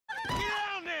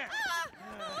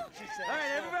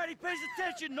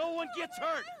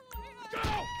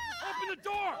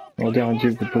Regardez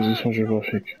indique de position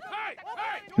géographique.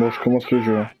 Bon, je commence le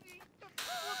jeu. Hein.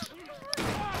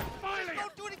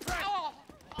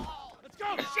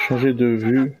 Changer de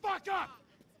vue.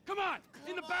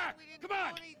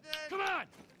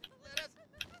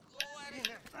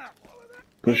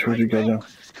 Poche du gardien.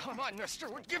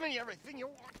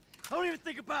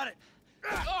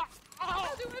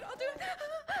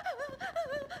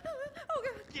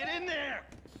 Get in there!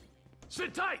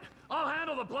 Sit tight! I'll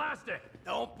handle the plastic!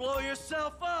 Don't blow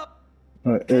yourself up!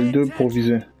 Ouais, L2 pour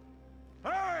viser.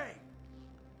 Hurry!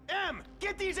 M,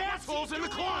 get these assholes in the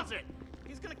closet!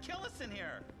 He's gonna kill us in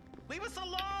here! Leave us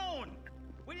alone!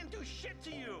 We didn't do shit to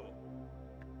you!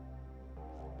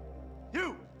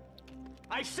 You!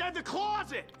 I said the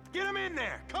closet! Get him in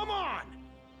there! Come on!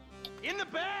 In the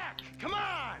back! Come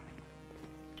on!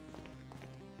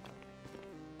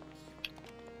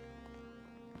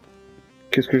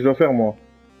 Qu'est-ce que je dois faire, moi?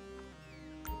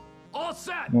 All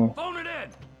set! Ouais. Phone it in!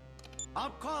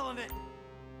 I'm calling it!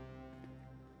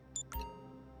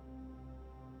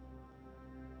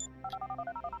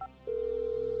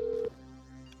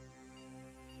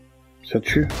 Ça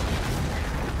tue.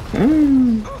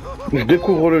 Mmh. Je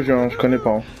découvre le jeu, hein, je connais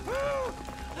pas. Hein.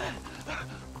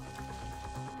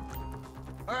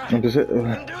 Donc,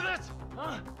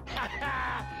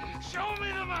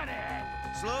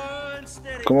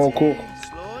 comment on court?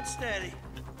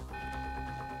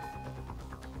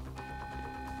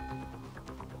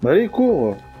 Bah allez,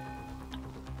 cours!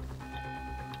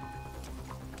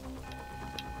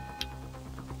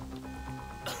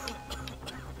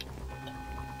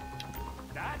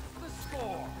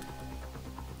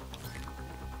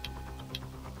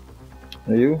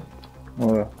 Elle est où?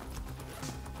 Voilà.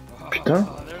 Putain!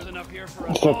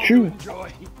 Ça tue!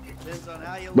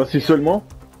 Bah si seulement!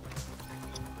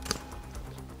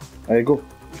 Allez, go!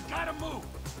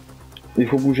 Il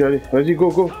faut bouger, allez! Vas-y, go,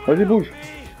 go! Vas-y, bouge!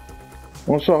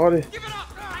 On sort, allez!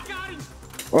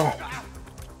 Oh!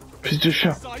 Fils de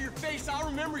chien!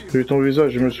 J'ai vu ton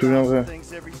visage, je me souviendrai.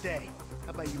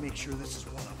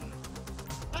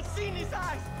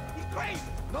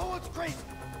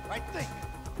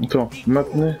 Attends,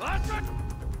 maintenez.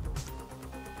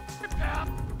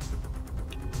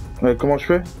 Comment je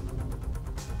fais?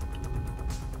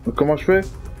 Comment je fais?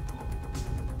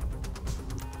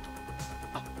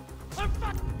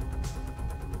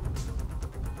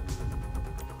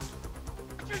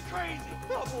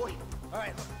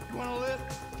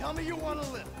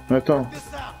 Attends.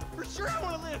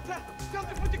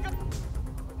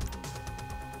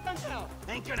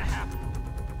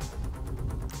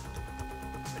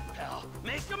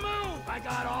 Make a move! I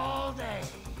got all day.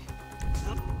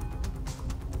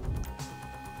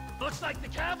 Looks like the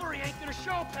cavalry ain't gonna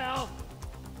show, pal.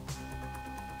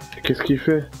 Qu'est-ce qu'il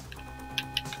fait?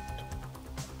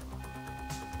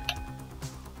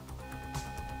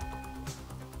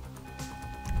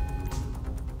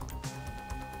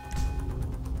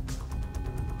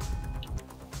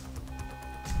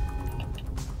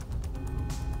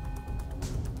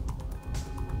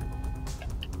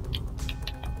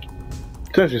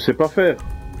 Putain, je sais pas faire.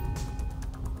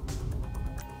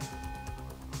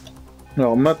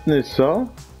 Alors maintenez ça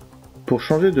pour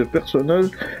changer de personnage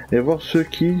et voir ceux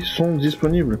qui sont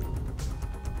disponibles.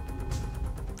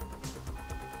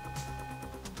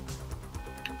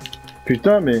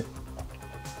 Putain, mais...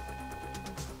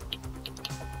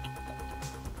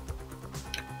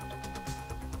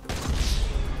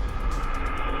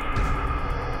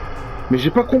 Mais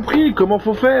j'ai pas compris comment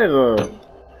faut faire.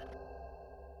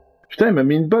 Putain, il m'a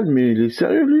mis une balle, mais il est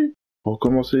sérieux, lui? Faut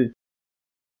recommencer.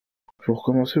 Faut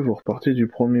recommencer, vous repartez du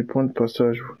premier point de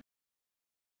passage.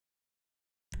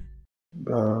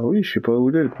 Bah oui, je sais pas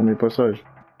où il est, le premier passage.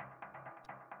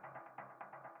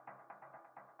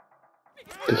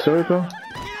 T'es sérieux, toi?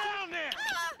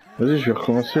 Vas-y, je vais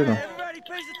recommencer, là.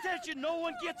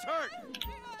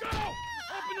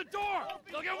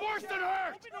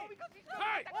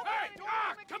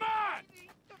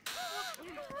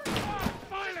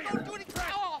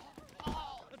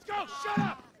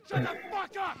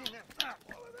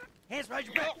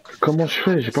 Comment je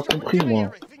fais? J'ai pas compris,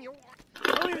 moi.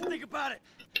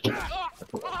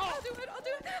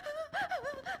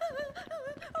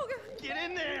 Get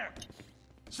in there!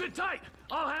 Sit tight!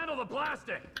 I'll handle the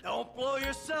plastic! Don't blow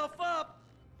yourself up!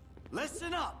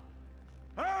 Listen up!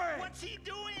 Hurry! What's he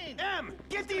doing? M,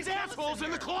 get these assholes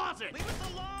in the closet! Leave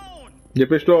us alone!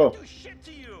 Dépêche-toi! Do shit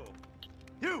to you!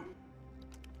 You!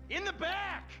 In the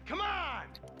back! Come on!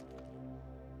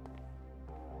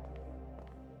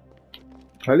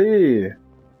 Allez!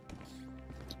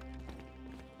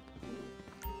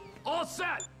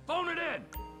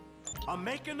 I'm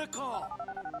making the call.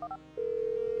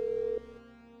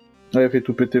 Ah, il a fait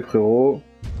tout péter, frérot.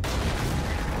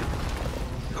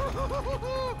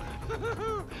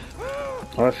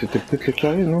 Ah, c'était peut-être les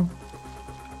carrés, non?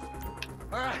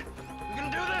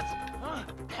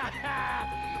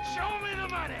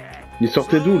 Il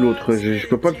sortait d'où l'autre? Je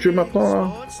peux pas le tuer maintenant là?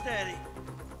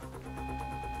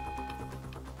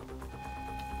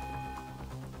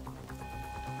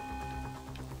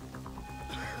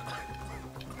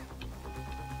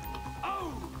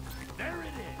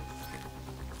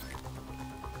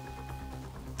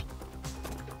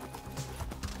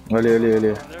 Allez, allez,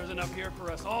 allez. There's enough here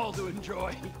for us all to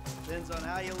enjoy. Depends on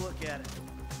how you look at it.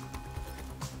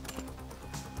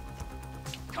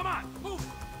 Come on, move.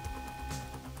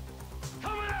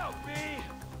 Coming out, B.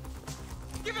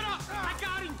 Give it up. I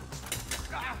got him.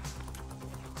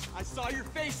 I saw your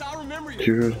face. I'll remember you.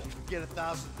 Tu veux? You get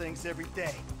 1,000 things every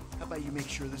day. How about you make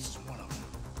sure this is one of them?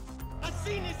 I've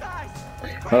seen his eyes.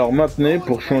 Alors maintenez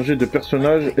pour changer de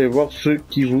personnage et voir ce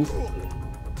qui vous...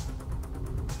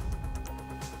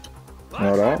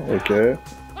 Voilà, ok.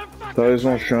 T'as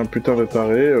raison, je suis un putain de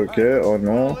taré, ok, oh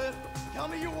non.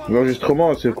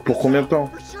 L'enregistrement, c'est pour combien de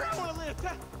temps?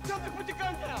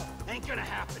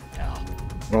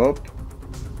 Hop.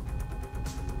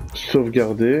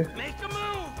 Sauvegarder.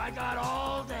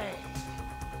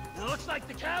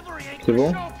 C'est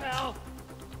bon?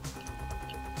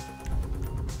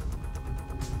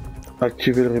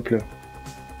 Activer le replay.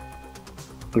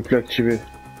 Replay activé.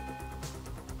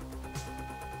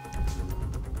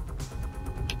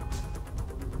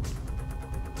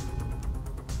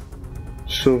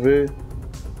 Sauver.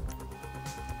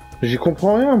 J'y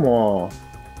comprends rien, moi.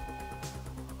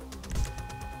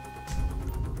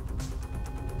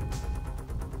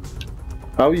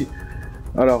 Ah oui.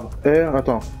 Alors, R,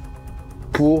 attends.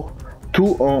 Pour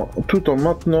tout en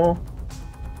maintenant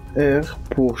R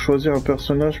pour choisir un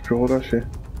personnage puis relâcher.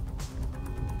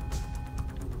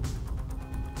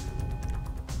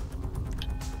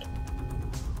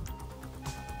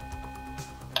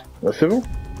 Bah c'est bon.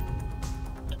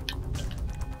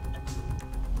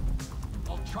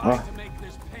 Ah.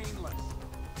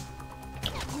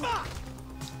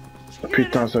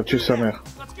 Putain, ça tue sa mère.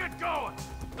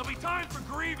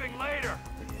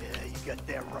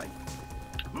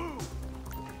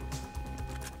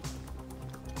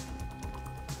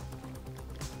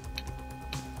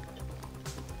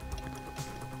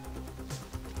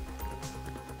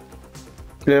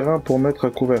 R1 pour mettre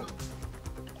à couvert.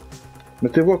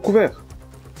 Mettez-vous à couvert.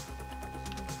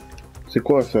 C'est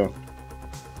quoi ça?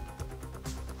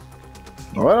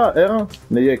 Voilà, R1,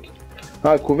 Neyek.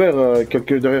 Ah, couvert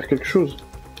derrière quelque chose.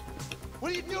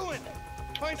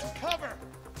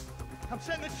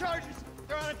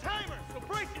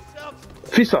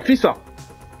 Fais ça.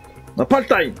 On n'a pas le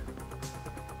time.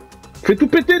 Fais tout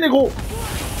péter, négro.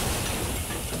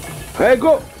 Allez,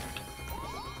 go.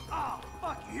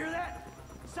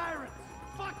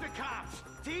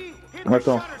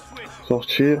 Attends.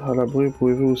 Sortir à l'abri,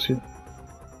 pouvez-vous aussi.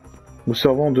 Nous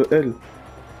servons de L.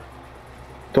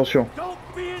 Attention.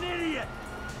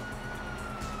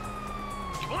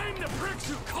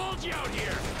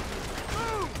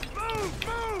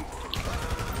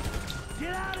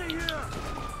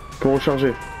 Pour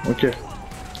recharger, ok.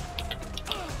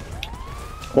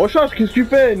 Recharge, qu'est-ce que tu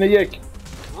fais, Neyek?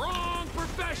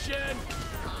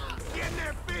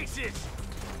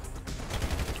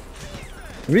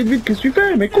 Vite, qu'est-ce que tu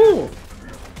fais? Mais cours!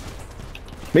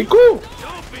 Mais cours!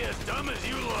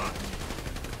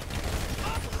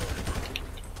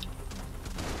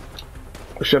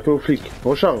 Échappé aux flics,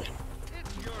 recharge.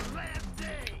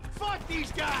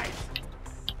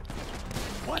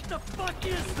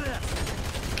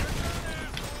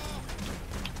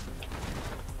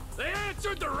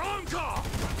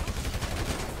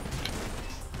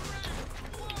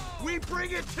 We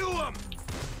bring it to him.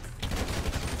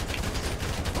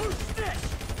 Who's this?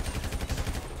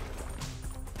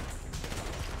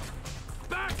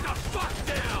 Back the fuck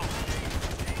down.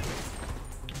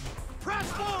 Press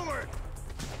forward.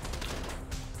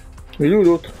 Il est où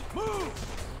l'autre? Move.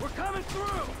 We're coming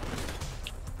through.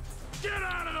 Get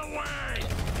out of the way.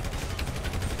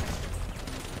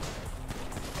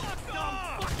 Fuck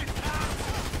off. Fucking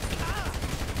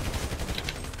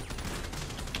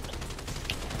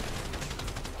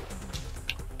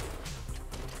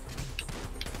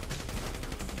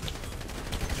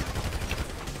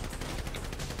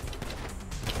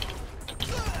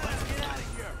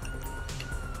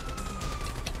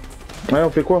Ouais, on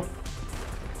fait quoi?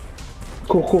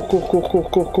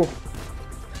 Cours.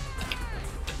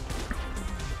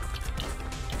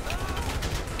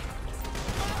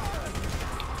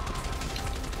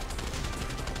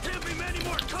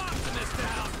 this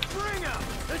down. Bring him.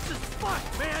 This is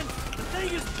fucked, man. The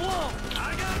thing is blown.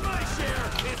 I got my share.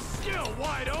 It's still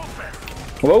wide open.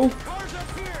 Wow. Cars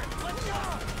up here. Let's go.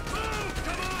 Move.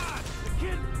 Come on. The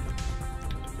kid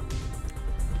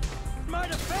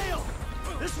might have failed.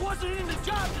 This wasn't in the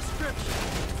job description.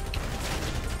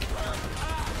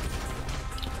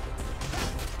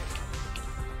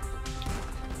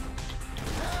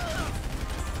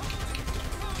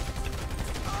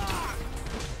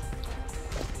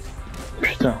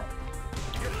 Putain.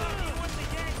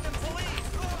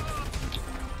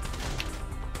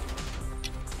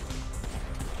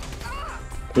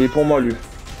 Il est pour moi lui.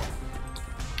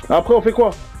 Après on fait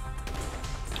quoi?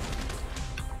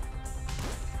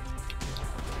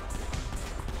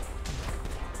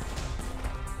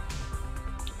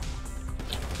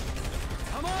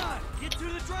 Come on, get to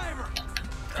the driver.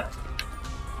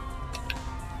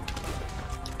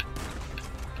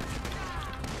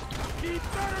 He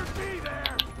better be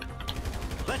there.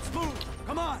 Let's move.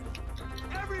 Come on.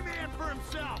 Every man for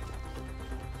himself.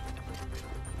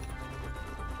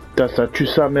 Putain, ça tue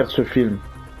sa mère ce film.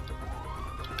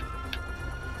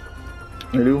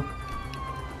 Il est où?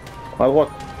 À droite.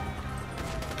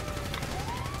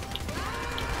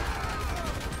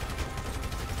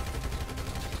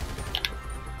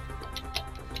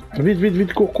 Vite, vite,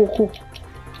 vite, cours, cours, cours.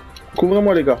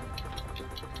 Couvrez-moi les gars.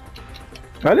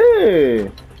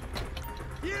 Allez!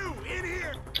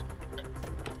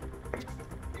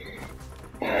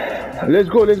 Let's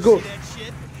go, let's go.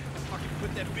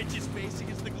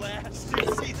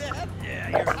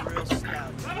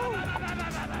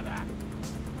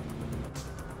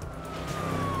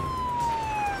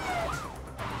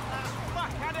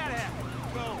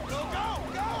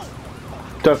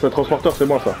 Putain, ce transporteur, c'est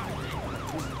moi ça.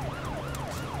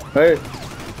 Allez.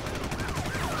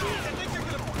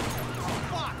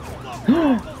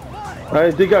 Oh,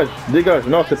 allez, dégage, dégage.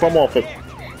 Non, c'est pas moi en fait.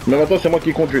 Mais maintenant, c'est moi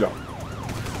qui conduis là.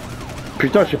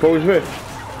 Putain, je sais pas où je vais.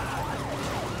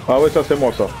 Ah ouais, ça c'est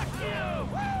moi ça.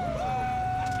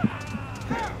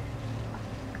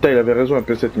 Putain, il avait raison un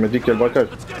P7, il m'a dit qu'il y a le braquage.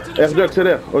 R2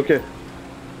 accélère, ok.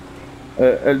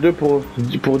 L2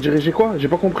 pour diriger quoi? J'ai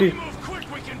pas compris.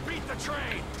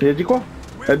 Il a dit quoi?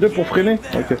 L2 pour freiner?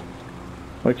 Ok.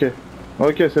 Ok.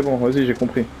 Ok, c'est bon, vas-y, j'ai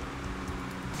compris.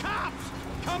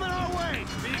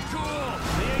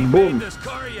 Boum.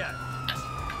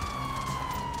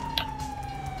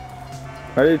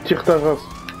 Allez, tire ta race.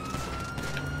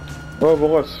 Oh,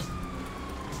 vos races.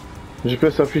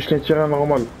 GPS affiche les tirs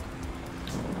normal.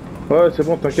 Ouais, c'est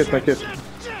bon, t'inquiète, t'inquiète.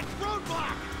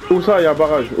 Où ça, il y a un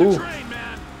barrage? Où?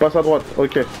 Passe à droite,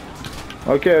 ok.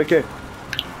 Ok, ok.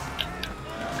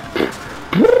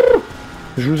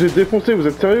 Je vous ai défoncé, vous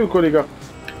êtes sérieux ou quoi les gars?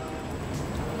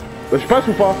 Je passe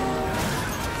ou pas?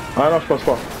 Ah non, je passe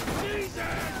pas.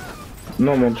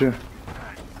 Non, mon dieu.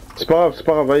 C'est pas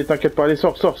grave, allez, t'inquiète pas, allez,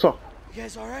 sors, sors, sors.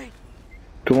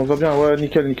 Tout le monde va bien, ouais,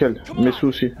 nickel, nickel. Mes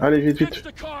soucis. Allez, vite, vite.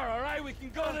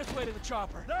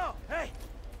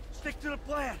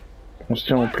 On se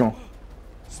tient au plan.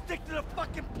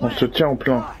 On se tient au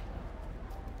plan.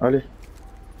 Allez.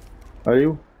 Allez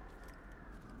où?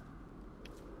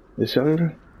 Il est sérieux lui?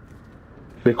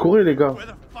 Mais courez les gars.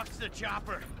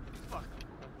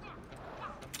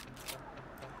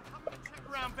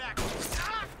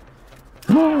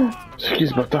 Oh, c'est qui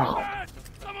ce bâtard?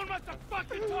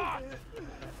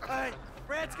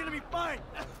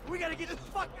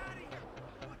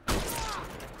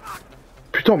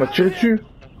 Putain, on m'a tiré dessus.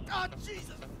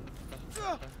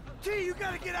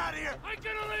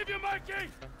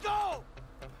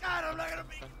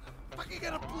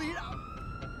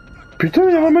 Putain,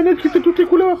 il y a ma manette qui fait toutes les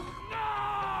couleurs.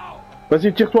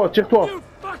 Vas-y, tire-toi, tire-toi.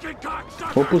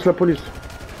 On pousse la police.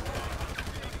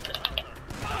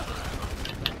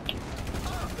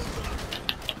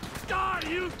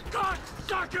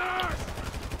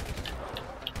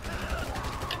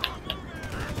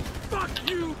 Fuck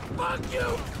you! Fuck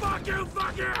you! Fuck you!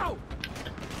 Fuck you!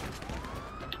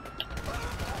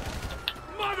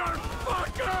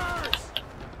 Motherfuckers!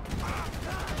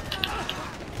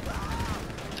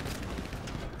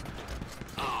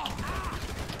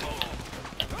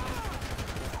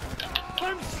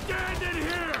 I'm standing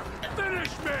here!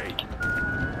 Finish me!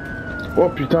 Oh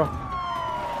putain!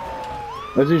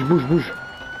 Vas-y, je bouge, bouge.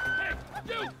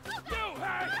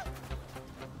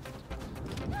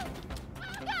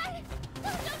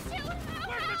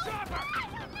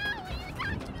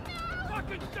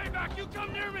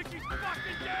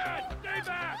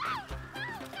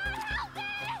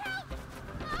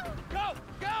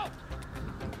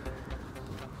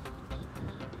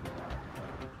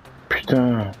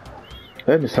 Putain.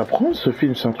 Eh mais ça prend ce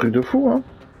film, c'est un truc de fou hein.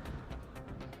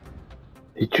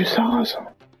 Il tue sa race.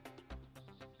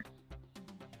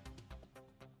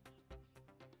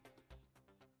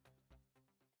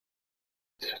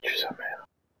 Ça tue sa mère.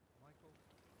 Michael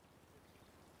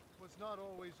was not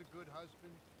always a good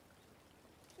husband,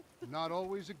 not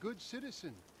always a good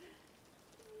citizen.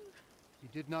 He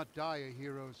did not die a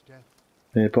hero's death,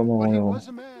 Il est pas mort but en he héros. was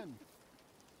a man.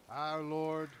 Our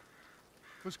Lord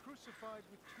was crucified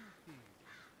with 2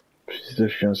 thieves. Fils de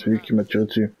chien, c'est lui qui m'a tiré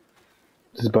dessus.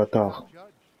 Ce bâtard. Judge.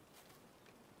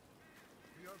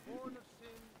 We are born of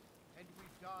sin and we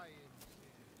die in sin.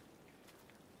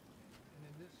 And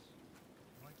in this,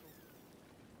 Michael,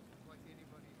 is like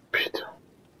anybody else. Putain.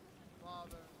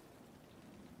 Father,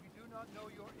 we do not know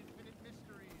your infinite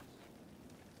mysteries,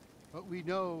 but we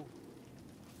know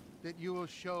that you will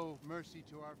show mercy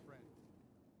to our friend.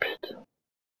 Putain.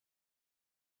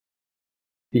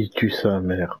 Il tue sa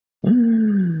mère.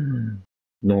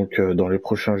 Donc, dans les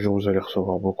prochains jours, vous allez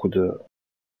recevoir beaucoup de...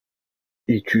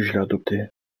 Il tue, je l'ai adopté.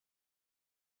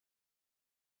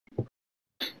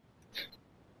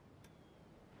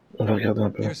 On va regarder un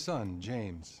peu. Your son,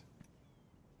 James.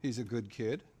 He's a good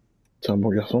kid. C'est un bon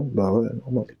garçon? Bah ouais,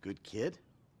 normal. A good kid?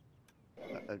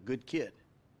 A good kid.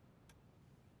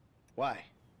 Why?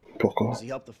 Pourquoi? Does he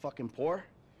help the fucking poor?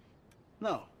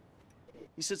 No.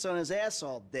 He sits on his ass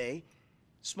all day,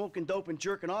 smoking dope and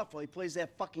jerking off while he plays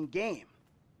that fucking game.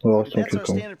 Alors, If restons that's our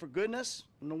quelqu'un. standard for goodness,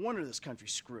 no wonder this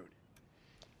country's screwed.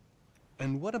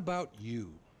 And what about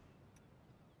you?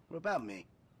 What about me?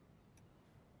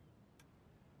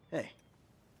 Hey.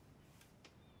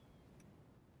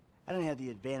 I don't have the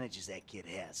advantages that kid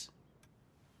has.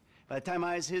 By the time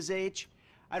I was his age,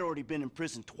 I'd already been in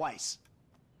prison twice.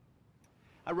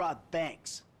 I robbed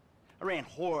banks. I ran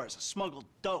whores. I smuggled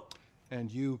dope.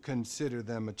 And you consider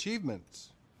them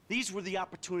achievements? These were the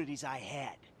opportunities I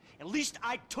had. At least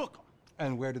I took them.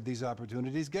 And where did these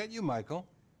opportunities get you, Michael?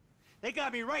 They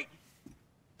got me right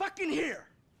fucking here.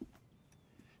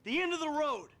 The end of the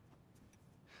road.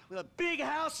 With a big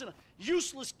house and a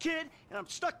useless kid, and I'm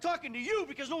stuck talking to you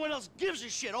because no one else gives a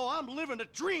shit. Oh, I'm living a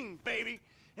dream, baby.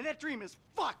 And that dream is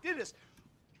fucked. It is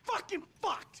fucking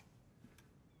fucked.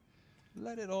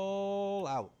 Let it all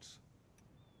out.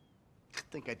 I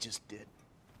think I just did.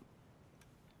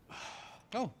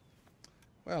 Oh.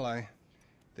 Well, I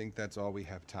think that's all we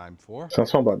have time for.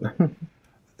 500 balles.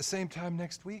 Same time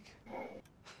next week?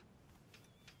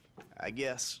 I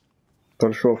guess. Pas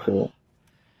le choix, frérot.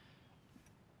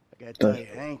 I gotta tell you,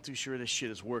 I ain't too sure this shit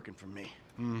is working for me.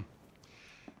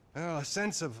 Well, a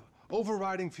sense of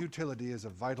overriding futility is a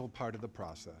vital part of the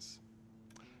process.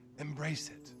 Embrace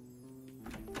it.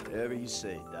 Whatever you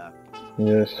say, Doc.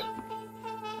 Yes.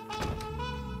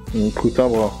 Putain,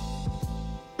 bras.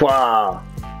 Pouah!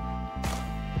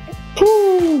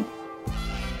 Pouh!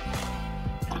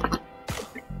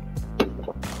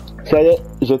 Ça y est,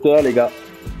 j'étais là, les gars.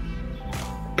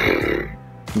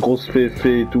 Grosse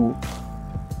fée et tout.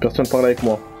 Personne parle avec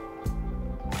moi.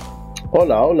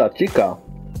 Hola, chica.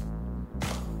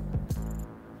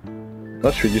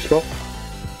 Là, je fais du sport.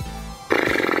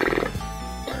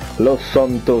 Los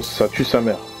Santos, ça tue sa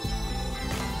mère.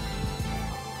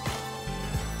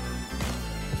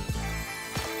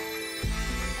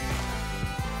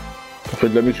 On fait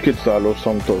de la muscu de ça, Los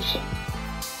Santos.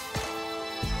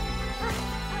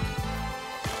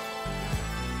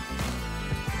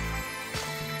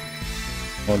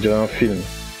 On dirait un film.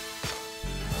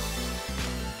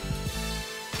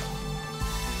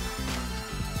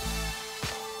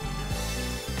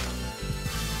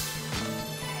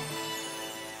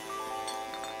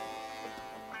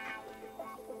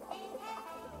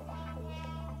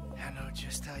 I know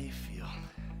just how you feel.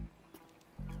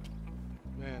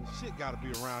 Man, shit gotta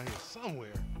be around here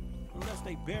somewhere. Unless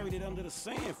they buried it under the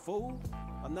sand, fool.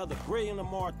 Another brilliant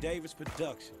Lamar Davis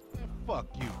production. Man, fuck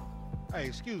you. Hey,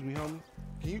 excuse me, homie.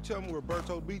 Can you tell me where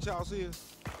Berto Beach House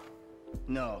is?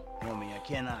 No, homie, I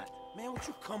cannot. Man, would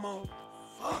you come on?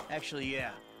 Actually, yeah.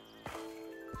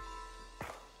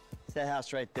 It's that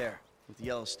house right there, with the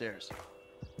yellow stairs.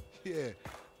 Yeah,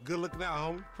 good looking out,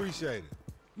 homie. Appreciate it.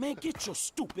 Man, get your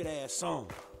stupid ass on.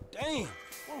 Damn,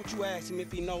 why don't you ask him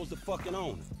if he knows the fucking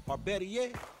owner? Or better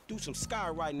yet, do some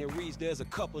skywriting that reads there's a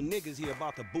couple of niggas here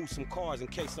about to boost some cars in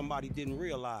case somebody didn't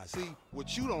realize. See,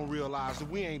 what you don't realize is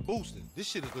we ain't boosting. This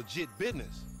shit is legit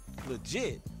business.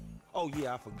 Legit? Oh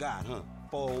yeah, I forgot, huh?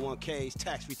 401ks,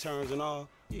 tax returns and all?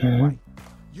 Yeah, right.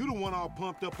 You the one all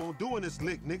pumped up on doing this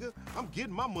lick, nigga. I'm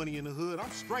getting my money in the hood.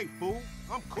 I'm straight, fool.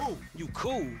 I'm cool. You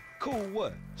cool? Cool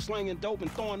what? Slinging dope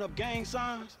and throwing up gang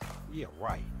signs? Yeah,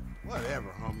 right. Whatever,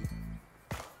 homie.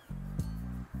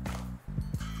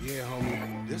 Yeah,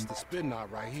 homie. This the spin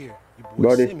knot right here. Your boy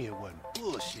Buddy. Simeon wasn't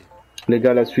bullshit. Les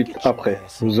gars, la suite après.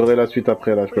 Vous aurez la suite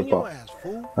après, là, je peux pas.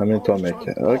 Amène-toi, mec.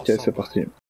 Ok, c'est parti.